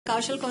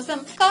కౌశల్ కోసం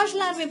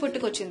కౌశల్ ఆర్మీ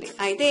పుట్టుకొచ్చింది.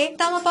 అయితే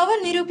తమ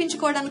పవర్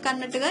నిరూపించుకోవడానికి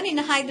అన్నట్టుగా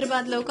నిన్న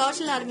హైదరాబాద్ లో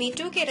కౌశల్ ఆర్మీ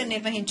 2K రన్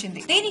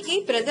నిర్వహించింది. దీనికి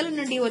ప్రజల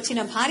నుండి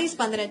వచ్చిన భారీ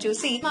స్పందన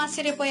చూసి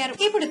ఆశ్చర్యపోయారు.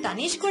 ఇప్పుడు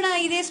తనీష్ కూడా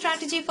ఇదే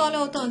స్ట్రాటజీ ఫాలో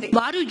అవుతోంది.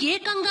 వారు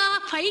ఏకంగా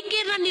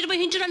 5K రన్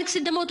నిర్వహించడానికి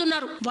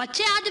సిద్ధమవుతున్నారు.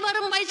 వచ్చే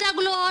ఆదివారం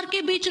వైజాగ్ లో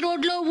ఆర్కే బీచ్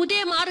రోడ్ లో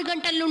ఉదయం 6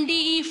 గంటల నుండి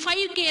ఈ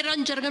 5K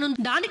రన్ జరగనుంది.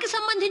 దానికి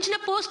సంబంధించిన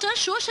పోస్టర్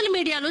సోషల్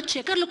మీడియాలో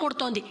చక్కర్లు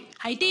కొడుతోంది.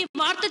 అయితే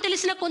వార్త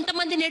తెలిసిన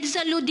కొంతమంది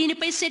నెటిజన్లు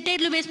దీనిపై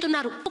సెటైర్లు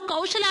వేస్తున్నారు.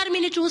 కౌశల్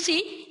ఆర్మీని చూసి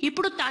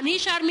ఇప్పుడు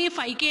తనీష్ ఆర్మీ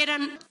 5K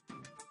రన్